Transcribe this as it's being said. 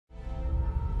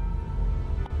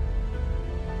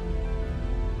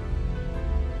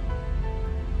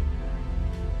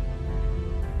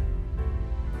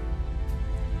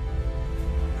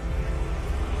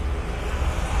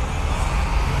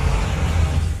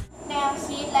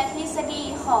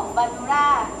ของบันดูรา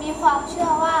มีความเชื่อ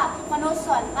ว่ามนุษย์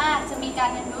ส่วนมากจะมีการ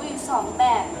เรียนรู้อยู่2แบ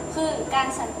บคือการ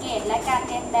สังเกตและการ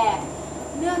เรียนแบบ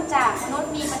เนื่องจากมนุษ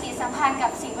ย์มีปฏิสัมพันธ์กั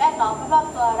บสิ่งแวดล้อมรอบ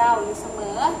ๆตัวเราอยู่เสม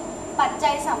อปัจ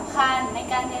จัยสำคัญใน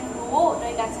การเรียนรู้โด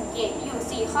ยการสังเกตมีอ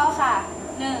ยู่4ข้อค่ะ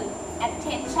 1.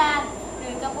 attention หรื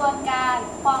อกระบวนการ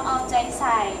ความเอาใจใ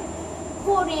ส่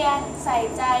ผู้เรียนใส่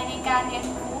ใจในการเรียน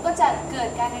รู้ก็จะเกิด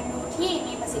การเรียนรู้ที่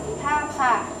มีประสิทธิภาพ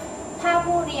ค่ะถ้า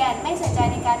ผู้เรียนไม่ใส่ใจ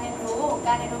ในการเรียนรู้ก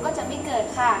ารเรียนรู้ก็จะไม่เกิด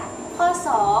ค่ะข้อ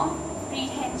 2.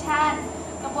 retention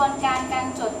กระบวนการการ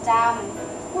จดจ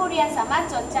ำผู้เรียนสามารถ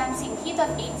จดจำสิ่งที่ต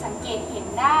นเองสังเกตเห็น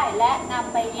ได้และน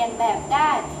ำไปเรียนแบบได้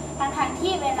ทั้ง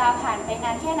ที่เวลาผ่านไปน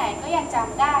านแค่ไหนก็ยังจ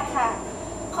ำได้ค่ะ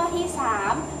ข้อที่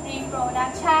 3.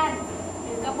 reproduction ห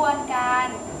รือกระบวนการ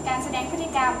แสดงพฤติ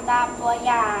กรรมตามตัวอ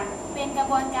ย่างเป็นกระ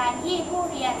บวนการที่ผู้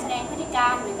เรียนแสดงพฤติกรร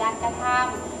มหรือการกระท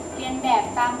ำเรียนแบบ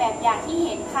ตามแบบอย่างที่เ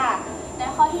ห็นค่ะและ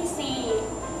ข้อที่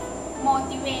 4.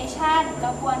 motivation ก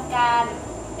ระบวนการ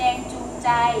แรงจูงใจ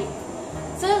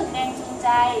ซึ่งแรงจูงใจ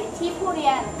ที่ผู้เรี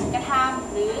ยนกระท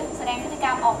ำหรือแสดงพฤติกร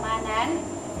รมออกมานั้น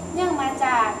เนื่องมาจ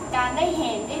ากการได้เ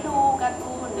ห็นได้ดูการ์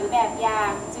ตูนหรือแบบอย่า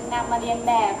งจึงนำมาเรียนแ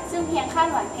บบซึ่งเพียงคาด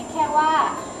หวังเพียงแค่ว่า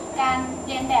การเ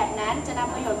รียนแบบนั้นจะน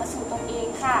ำประโยชน์มาสู่ตนเอง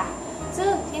ค่ะซึ่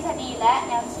งทฤษฎีและแ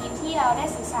นวคิดที่เราได้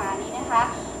ศึกษานี้นะคะ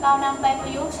เรานำไปปร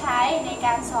ะยุกต์ใช้ในก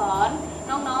ารสอน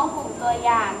น้องๆกลุ่มตัวอ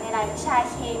ย่างในรายวิชา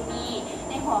เคมี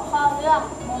ในหัวข้อเรื่อง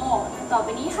โมต่อไป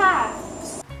นี้ค่ะ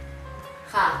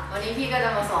ค่ะวันนี้พี่ก็จะ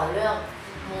มาสอนเรื่อง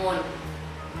โมล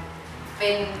เป็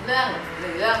นเรื่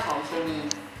องของเคมี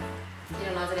ที่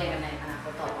น้องๆจะเรียนกันในอนาค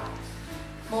ตต่อไป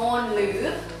โมลหรือ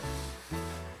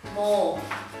โม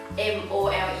M O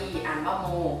L E อ่านว่าโม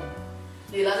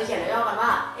หรือเราจะเขียนย่อกันว่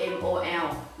า M O L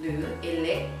หรือ N เ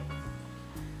ล็ก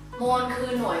โมลคือ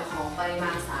หน่วยของปริมา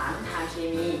ณสารทางเค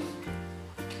มี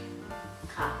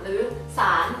ค่ะหรือส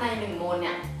ารใน1โมลเ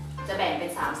นี่ยจะแบ่งเป็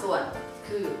น3ส่วน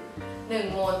คือ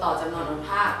1โมลต่อจำนวนอนุ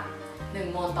ภาค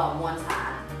1โมลต่อมวลสา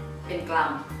รเป็นกรั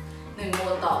ม1โม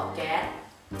ลต่อแก๊ส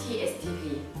ที่ STP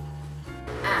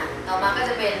ต่อมาก็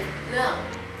จะเป็นเรื่อง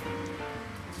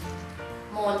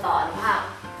โมลต่ออนุภาค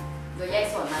โดยแยก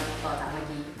ส่วนมาต่อจากเมื่อ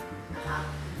กี้นะคะ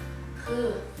คือ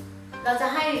เราจะ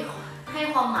ให้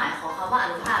ความหมายของคำว่าอ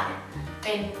นุภาคเนี่ยเ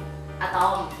ป็นอะตอ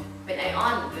มเป็นไอออ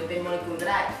นหรือเป็นโมเลกุลก็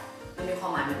ได้มันมีควา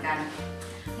มหมายเหมือนกัน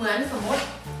เหมือนสมมติ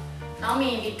น้องมี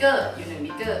บิ๊กเกอร์อยู่1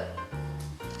บิ๊กเกอร์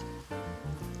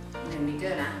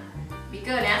นะบิ๊กเก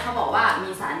อร์เนี้ยเขาบอกว่ามี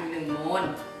สารอยู่1โมล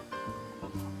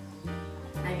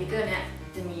ในบิ๊กเกอร์เนี้ย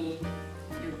จะมี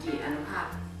อยู่กี่อนุภาค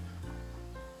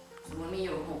สมมติมีอ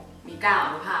ยู่6มี9อ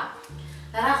นุภาค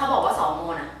แล้วถ้าเขาบอกว่า2โม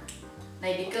ลใน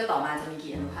บิ๊กเกอร์ต่อมาจะมี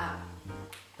กี่อนุภาค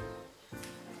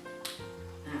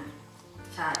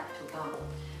ใช่ถูกต้อง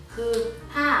คือ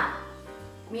ถ้า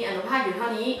มีอนุภาคอยู่เท่า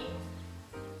นี้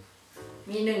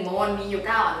มี1โมลมีอยู่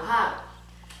9อนุภาค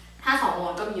ถ้า2โม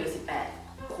ลก็มีอยู่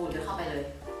18คูณกันเข้าไปเลย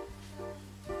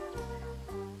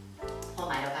ความ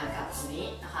หมายเดียวกันกับตรงนี้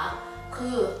นะคะคื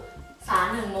อสาร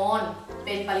1โมลเ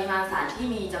ป็นปริมาณสารที่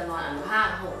มีจำนวนอนุภาค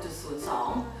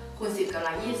 6.02 คูณ 10 กำ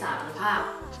ลัง 23 อนุภาค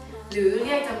หรือเ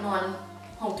รียกจำนวน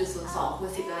 6.02 คูณ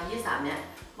 10 กำลัง 23 เนี่ย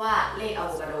ว่าเลขอะโ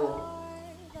วคาโด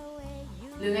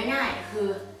หรือง่ายๆคือ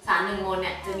สาร1โมลเ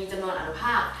นี่ยจะมีจำนวนอนุภ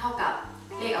าคเท่ากับ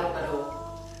เลขอะโวคาโด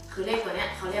คือเลขตัวเนี้ย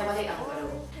เขาเรียกว่าเลขอะโวคาโด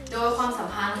โดยความสัม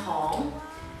พันธ์ของ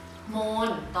โมล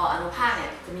ต่ออนุภาคเนี่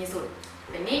ยจะมีสูตร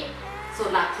เป็นนี้สูต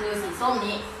รหลักคือสีส้ม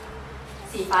นี้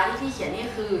สีฟ้าที่พี่เขียนนี่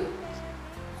คือ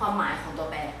ความหมายของตัว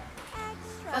แปร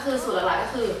ก็คือสูตรหลักๆก็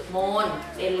คือโมล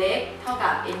n เล็กเท่ากั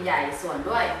บ n ใหญ่ส่วน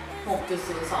ด้วย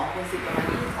 6.02 คูณ 10 กำลัง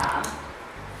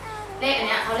 23เลขอันเ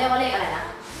นี้ยเขาเรียกว่าเลขอะไรนะ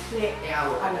เลขอะโว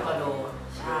คาโด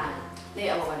ใช่เลข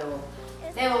อะโวคาโด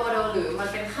หรือมัน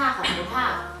เป็นค่าของอนุภา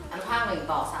ค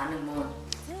1ต่อสาร1โมล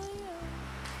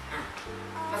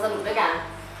มาสรุปด้วยกัน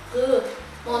คือ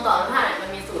โมลต่ออนุภาคเนี่ยมัน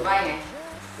มีสูตรว่าไง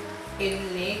n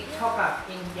เล็กเท่ากับ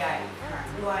n ใหญ่หาร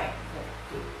ด้วย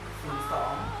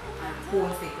 6.02 คูณ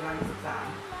 10 กำลัง 23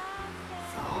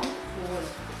 2 คูณ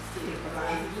 10 กำลัง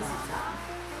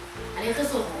 23อันนี้คือ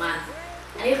สูตรของมัน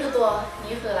อันนี้คือตัว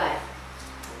นี้คืออะไร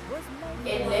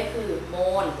n เล็กคือโม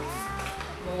ล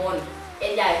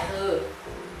n ใหญ่คือ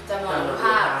จำนวนอนุภ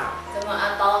าคจำนวนอะ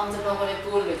ตอมจำนวนโมเล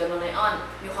กุลหรือจำนวนไอออน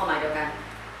มีความหมายเดียวกัน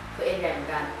คือ n ใหญ่เหมือน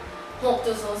กัน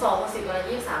 6.02 คูณ 10 กำลัง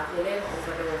 23คือเลขของอะโวค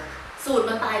าโดสูตร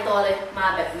มันตายตัวเลยมา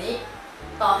แบบนี้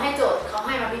ต่อให้โจทย์เขาใ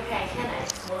ห้มาพลิกแพลงแค่ไหน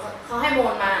สมมติเขาให้โม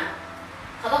ลมา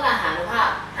เขาต้องการหาอนุภาค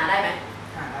หาได้ไหม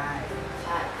หาได้ใ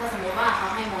ช่ถ้าสมมติว่าเขา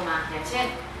ให้โมลมาอย่างเช่น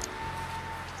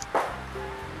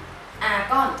อาร์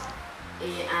กอน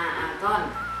อาร์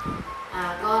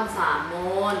กอน3โม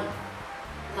ล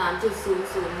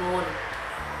 3.00 โมล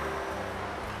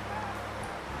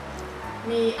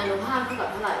มีอนุภาคเท่ากับ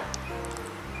เท่าไหร่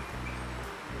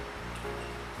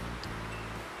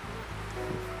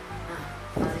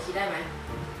เราจะคิดได้ไหม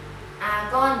อาร์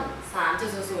กอน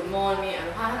 3.00 โมลมีอ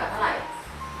นุภาคเท่ากับเท่าไหร่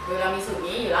โดยเรามีสูตร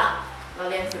นี้อยู่ละเรา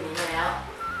เรียนสูตรนี้มาแล้ว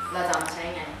เราจะมาใช้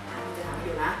ไงจะทำให้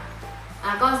ดูนะอ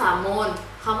าร์กอน 3 โมล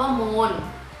คำว่าโมล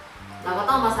เราก็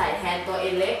ต้องมาใส่แทนตัว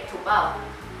n เล็กถูกเปล่า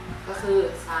ก็คือ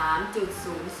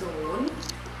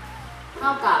 3.00 เท่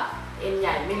ากับ n ให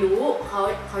ญ่ไม่รู้เข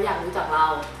าอยากรู้จากเรา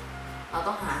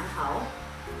ต้องหาให้เขา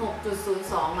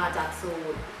 6.02 มาจากสู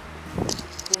ตร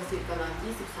คูณ10 กำลัง 23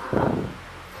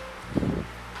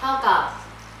 เท่ากับ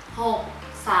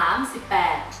 6 3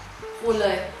 18 คูณเล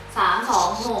ย 3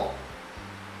 2 6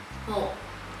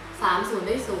 6 3 0 ไ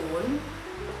ด้ 0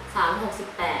 3 6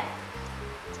 18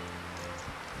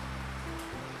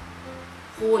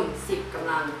 คูณ 10 กำ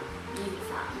ลัง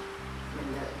 23 เหมือน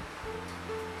เดิม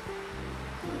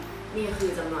นี่คือ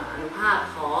จำนวนอนุภาค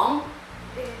ของ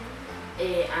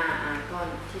AR ก้อน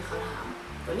ที่เขาถาม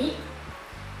ตัวนี้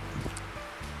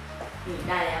นี่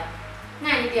ได้แล้วง่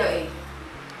ายนิดเดียวเอง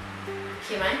โอเค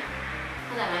ไหมเ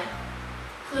ข้าใจไหม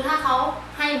คือถ้าเขา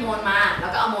ให้โมลมาแล้ว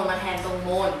ก็เอาโมลมาแทนตรงโม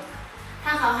ลถ้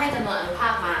าเขาให้จำนวนอนุภา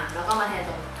คมาแล้วก็มาแทนต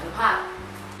รงอนุภาค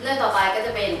เรื่องต่อไปก็จ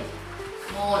ะเป็น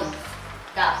โมล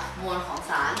กับมวลของ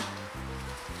สาร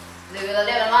หรือเราเ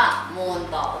รียกกันว่าโมล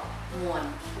ต่อมวล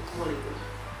โมเลกุล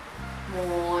โม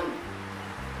ล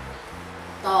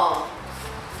ต่อ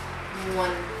มวล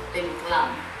เป็นกรัม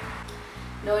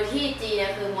โดยที่ G เนี่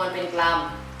ยคือมวลเป็นกรัม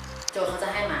โจทย์เขาจะ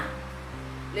ให้มา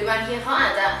หรือบางทีเขาอา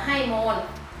จจะให้โมล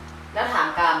แล้วถาม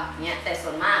กรัมเนี่ยแต่ส่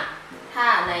วนมากถ้า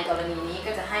ในกรณีนี้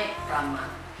ก็จะให้กรัมมา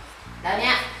แล้วเ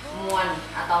นี่ยมวล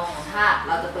อะตอมของธาตุเ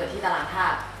ราจะเปิดที่ตารางธา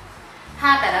ตุธา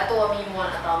ตุแต่ละตัวมีมวล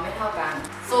อะตอมไม่เท่ากัน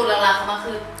สูตรหลักๆของมัน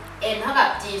คือ N เท่ากับ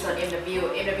G ส่วน MW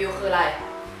MW คืออะไร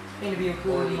MW คื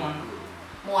อ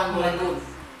มวลโมเลกุ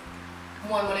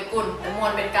ลแต่มว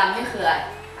ลเป็นกรัมนี่คืออะไร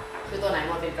คือตัวไหน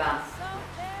มวลเป็นกรัม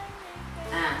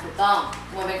ถูกต้อง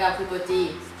มวลเป็นกรัมคือตัว G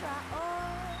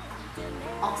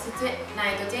ออกซิเจนไน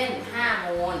โตรเจน5 โม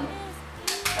ล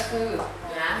ก็คือเ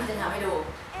ดี๋ยวนะที่จะทำให้ดู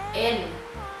N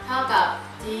เท่ากับ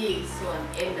G ส่วน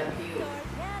MW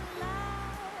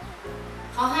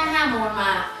เขาให้5 โมลม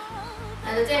าไน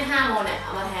โตรเจน5 โมลเนี่ยเอ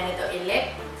ามาแทนในตัว N เล็ก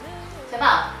ใช่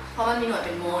ป่ะเพราะมันมีหน่วยเ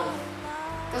ป็นโมล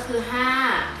ก็คือ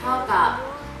5เท่ากับ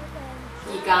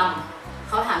กี่กรัมเ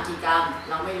ขาถามกี่กรัม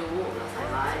เราไม่รู้เราใส่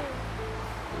ไว้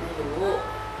ไม่รู้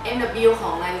MW ขอ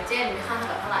งไนโตรเจนมีค่าเท่า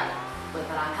กับเท่าไหร่เปิด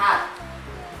ตารางธาตุ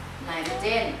ไนโตรเจ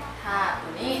นธาตุตั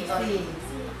วนี้ตัว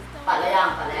ปัดแล้วยัง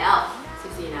ปัดแล้ว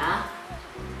14นะ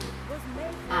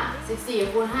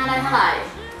14คูณ5ได้เท่าไหร่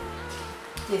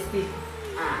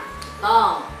70ต้อง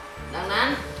ดังนั้น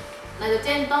ไนโตรเจ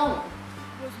นต้อง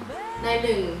ใ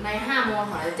น5 โมล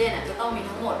ของไนโตรเจนจะต้องมี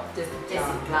ทั้งหมด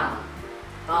70 กรัม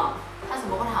ก็ถ้าสม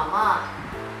มติเขาถามว่า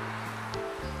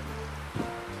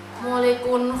โมเล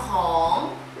กุลของ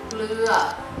เกลือ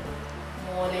โม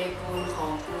เลกุลของ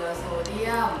เกลือโซเดี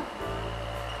ยม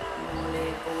โมเล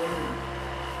กุล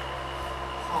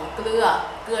ของเกลือ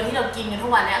ที่เรากินกันทุ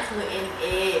กวันนี้คือ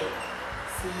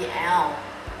NaCl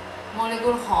โมเลกุ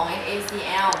ลของ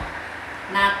NaCl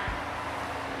หนัก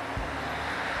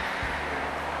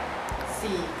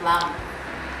4 กรัม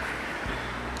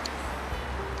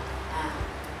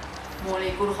โมเล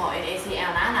กุลของ NaCl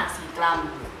นะหนัก4 กรัม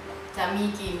จะมี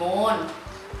กี่โมล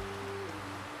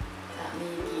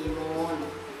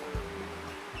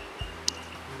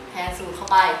แทนสูตรเข้า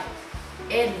ไป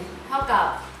N เท่ากับ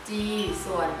G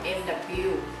ส่วน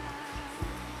MW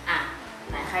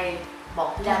ไหนใครบอก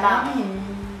พี่ได้บ้าง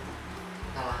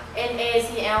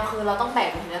NaCl คือเราต้องแบ่ง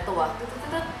เป็นทีละตัว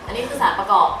อันนี้คือสารประ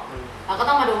กอบเราก็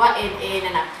ต้องมาดูว่า Na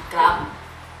หนักกี่กรัม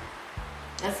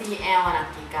และ Cl หนัก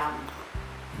กี่กรัม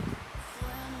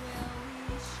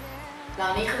เหล่า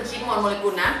นี้คือคิดมวลโมเลกุ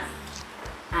ลนะ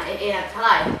Na หนักเท่าไห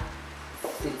ร่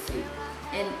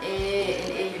Na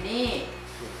อยู่นี่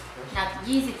หนัก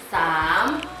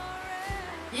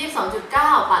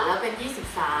22.9 ปัดแล้วเป็น 23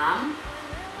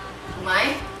ถูกไหม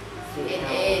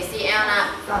NaCl หนัก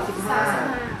35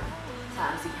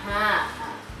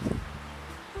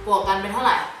บวกกันเป็นเท่าไห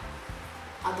ร่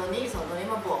เอาตัวนี้2ตัวนี้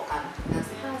มาบวกกัน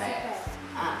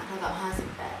58เท่ากับ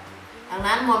58ดัง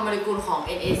นั้นมวลโมเลกุลของ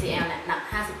NaCl เนี่ยหนัก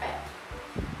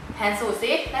58แทนสูตร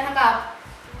สิได้เท่ากับ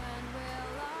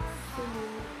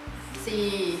4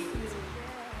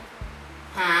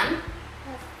หาร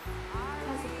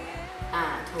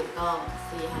ถูกต้อง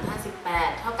4หาร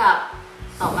58เท่ากับ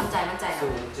ตอบมั่นใจนะใ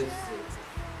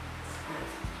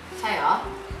ช่เหรอ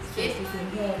คิด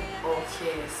โอเค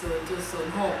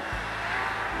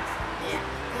 0.06 เนี่ย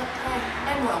ก็ไ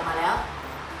ด้หมดออกมาแล้ว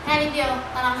แค่นิดเดียว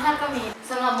ตารางธาตุก็มี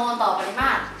สำหรับโมลต่อปริม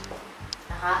าตร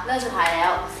นะคะเรื่องสุดท้ายแล้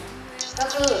วก็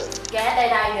คือแก๊สใ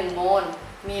ดๆ1 โมล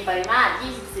มีปริมาตร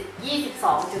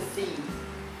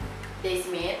 22.4 เดซิ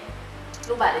เมตร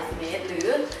ลูกบาศก์เดซิเมตรหรือ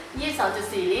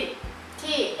 22.4 ลิตร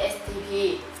ที่ STP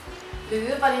หรือ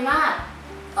ปริมาตร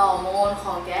ต่อโมลข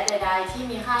องแก๊สใดๆที่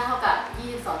มีค่าเท่ากับ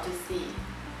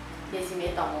 22.4 เดซิเม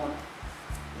ตรต่อโมล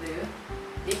หรือ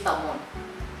ลิตรต่อโมล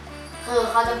คือ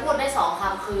เขาจะพูดได้2ค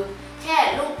ำคือแค่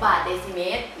ลูกบาศก์เดซิเม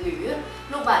ตรหรือ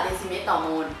ลูกบาศก์เดซิเมตรต่อโม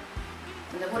ล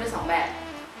มันจะพูดได้2แบบ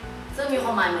ซึ่งมีคว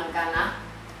ามหมายเหมือนกันนะ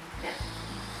เนี่ย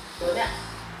ตัวเนี้ย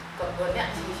กับตัวเนี้ย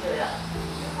เฉยๆอะ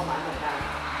มีความหมายเหมือนกัน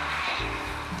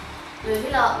หรือ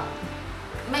ที่เรา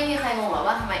ไม่มีใครงงหรอก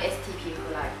ว่าทำไม STP คือ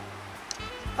อะไร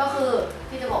ก็คือ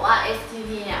ที่จะบอกว่า STP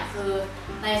เนี่ยคือ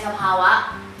ในสภาวะ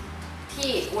ที่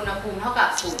อุณหภูมิเท่ากับ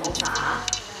0 องศา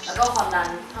แล้วก็ความดัน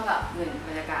เท่ากับ1 บ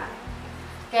รรยากาศ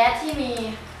แก๊ส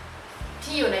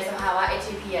ที่อยู่ในสภาวะ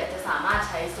STP จะสามารถใ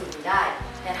ช้สูตรนี้ได้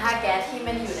แต่ถ้าแก๊สที่ไ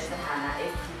ม่ได้อยู่ในสถานะ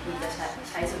STP จะ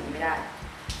ใช้สูตรนี้ไม่ได้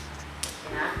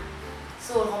นะ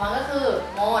สูตรของมันก็คือ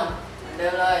โมลเหมือนเดิ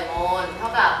มเลยโมลเท่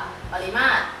ากับปริมา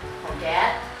ตรของแก๊ส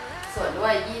ส่วนด้ว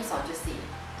ย 22.4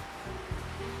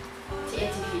 ที่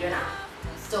STP ด้วยนะ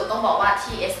โจทย์ต้องบอกว่า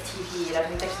ที่ STP เรา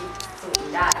ถึงจะคิดสูตร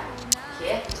นี้ได้โอเค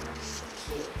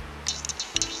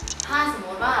ถ้าสมม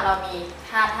ติว่าเรามี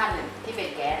ธาตุหนึ่งที่เป็น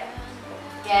แ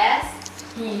ก๊ส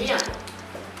ฮีเลียม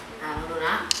ลองดูน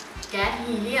ะแก๊ส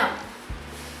ฮีเลียม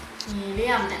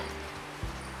เนี่ย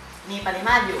มีปริม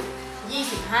าตรอยู่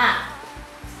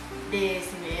 25 เด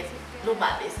ซิเมตรลูกบา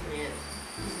ศก์เดซิเมตร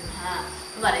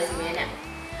 25 ลูกบาศก์เดซิเมตรเนี่ย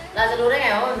เราจะรู้ได้ไง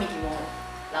ว่ามันมีกี่โมล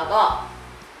เราก็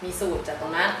มีสูตรจากตร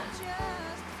งนั้น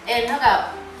n เท่ากับ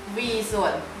v ส่ว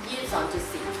น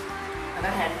 22.4 แล้วก็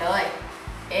แทนเลย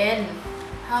n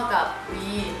เท่ากับ v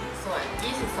ส่วน 22.4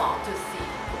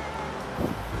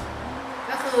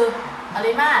 ก็คือป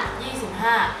ริมาตร 25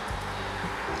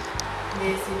 เด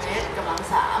ซิเมตรกำลัง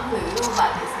 3 หรือลูกบา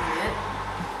ศก์เดซิเมตร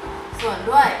ส่วน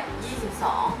ด้วย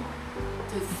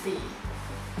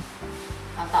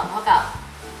 22.4 คำตอบเท่ากับ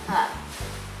เท่าไหร่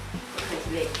เคยคิ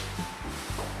ดเลข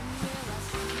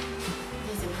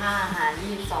25 หาร 22.4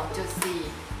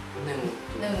 1.1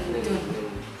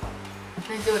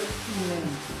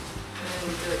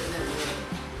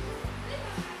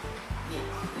 นี่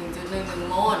 1.11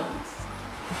 โมล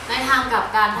ในทางกลับ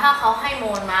กันถ้าเขาให้โม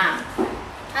ลมา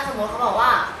ถ้าสมมติเขาบอกว่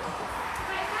า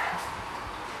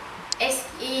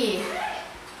Xe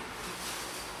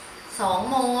 2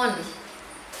 โมล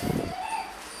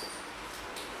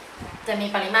จะมี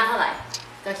ปริมาตรเท่าไหร่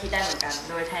ก็คิดได้เหมือนกัน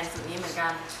โดยแทนสูตรนี้เหมือนกั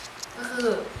นก็คือ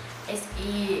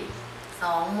Se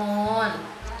 2 โมล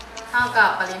เท่ากับ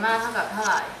ปริมาตรเท่ากับเท่าไ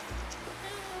หร่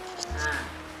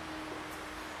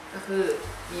ก็คือ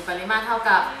มีปริมาตรเท่า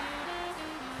กับ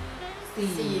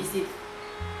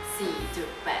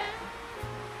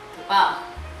 44.8 ถูกเปล่า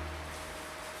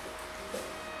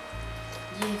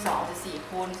 22.4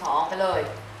 คูณ 2 ไปเลย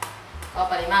ก็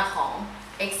ปริมาตรของ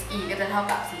Xe ก็จะเท่า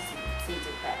กับ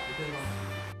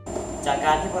 44.8 จากก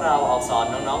ารที่พวกเราออกสอน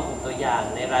น้องๆกลุ่มตัวอย่าง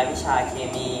ในรายวิชาเค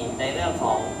มีในเรื่องข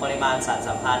องปริมาณสาร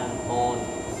สัมพันธ์โมล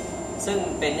ซึ่ง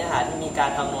เป็นเนื้อหาที่มีการ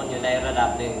คำนวณอยู่ในระดับ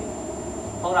หนึ่ง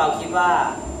พวกเราคิดว่า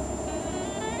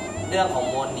เรื่องของ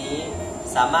โมลนี้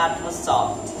สามารถทดสอบ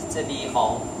ทฤษฎีขอ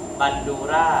งบันดู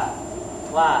รา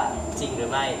ว่าจริงหรือ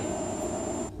ไม่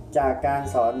จากการ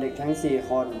สอนเด็กทั้ง 4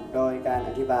 คนโดยการอ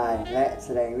ธิบายและแส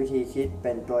ดงวิธีคิดเ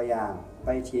ป็นตัวอย่างไป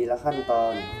ทีละขั้นตอ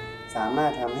นสามาร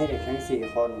ถทำให้เด็กทั้ง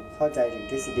 4 คนเข้าใจถึง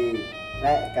ทฤษฎีแล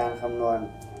ะการคำนวณ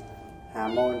หา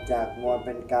โมลจากมวลเ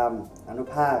ป็นกรัมอนุ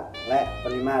ภาคและป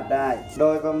ริมาตรได้โด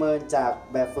ยประเมินจาก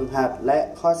แบบฝึกหัดและ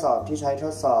ข้อสอบที่ใช้ท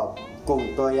ดสอบกลุ่ม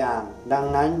ตัวอย่างดัง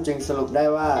นั้นจึงสรุปได้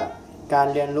ว่าการ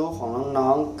เรียนรู้ของน้อ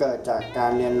งๆเกิดจากกา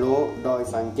รเรียนรู้โดย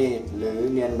สังเกตหรือ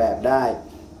เรียนแบบได้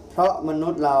เพราะมนุ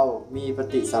ษย์เรามีป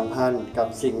ฏิสัมพันธ์กับ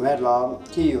สิ่งแวดล้อม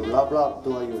ที่อยู่รอบๆ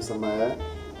ตัวอยู่เสมอ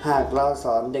หากเราส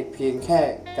อนเด็กเพียงแค่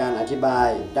การอธิบาย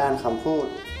ด้านคำพูด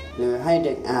หรือให้เ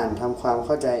ด็กอ่านทำความเ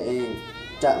ข้าใจเอง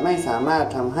จะไม่สามารถ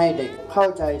ทำให้เด็กเข้า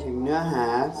ใจถึงเนื้อหา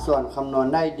ส่วนคำนวณ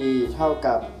ได้ดีเท่า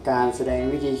กับการแสดง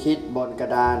วิธีคิดบนกระ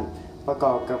ดานประก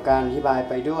อบกับการอธิบาย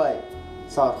ไปด้วย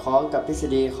สอดคล้องกับทฤษ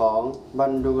ฎีของบั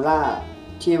นดูรา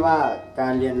ที่ว่ากา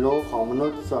รเรียนรู้ของมนุ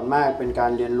ษย์ส่วนมากเป็นกา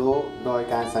รเรียนรู้โดย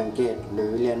การสังเกตหรื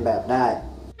อเรียนแบบได้